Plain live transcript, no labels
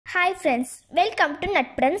Hi friends, welcome to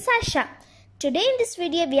Natpran Sasha. Today in this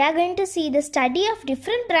video we are going to see the study of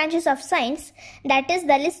different branches of science, that is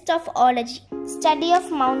the list of ology. Study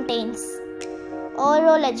of mountains,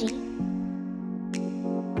 orology.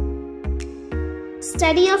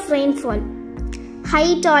 Study of rainfall,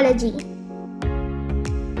 hydrology.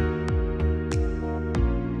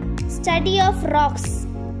 Study of rocks,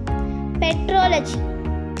 petrology.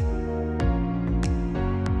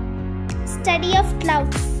 Study of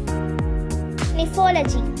clouds,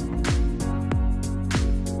 NEPHOLOGY.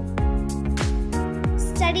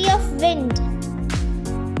 Study of wind,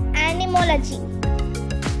 ANEMOLOGY.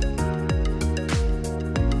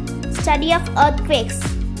 Study of earthquakes,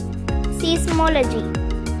 SEISMOLOGY.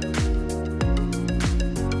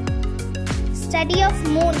 Study of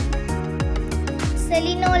moon,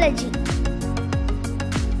 SELENOLOGY.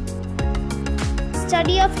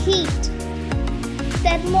 Study of heat,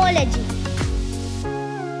 THERMOLOGY.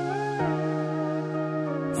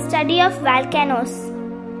 Study of volcanoes,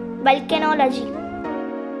 VOLCANOLOGY.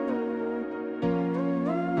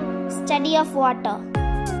 Study of water,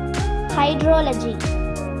 HYDROLOGY.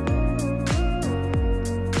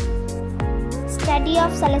 Study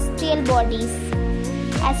of celestial bodies,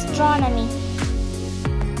 Astronomy.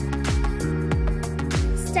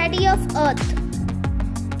 Study of earth,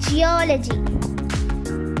 Geology.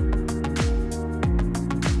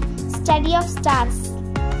 Study of stars,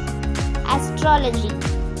 Astrology.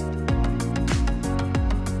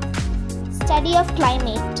 Study of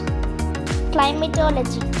climate,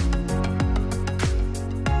 CLIMATOLOGY.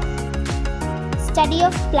 Study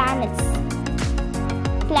of planets,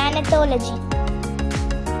 PLANETOLOGY.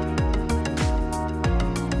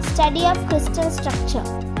 Study of crystal structure,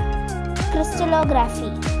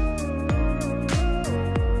 CRYSTALLOGRAPHY.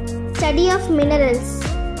 Study of minerals,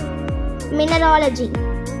 MINERALOGY.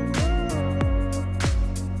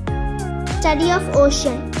 Study of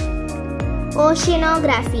ocean,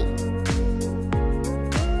 OCEANOGRAPHY.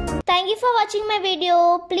 Thank you for watching my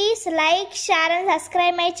video. Please like, share and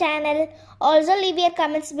subscribe my channel. Also leave your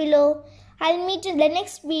comments below. I'll meet you in the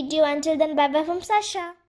next video. Until then, bye bye from Sasha.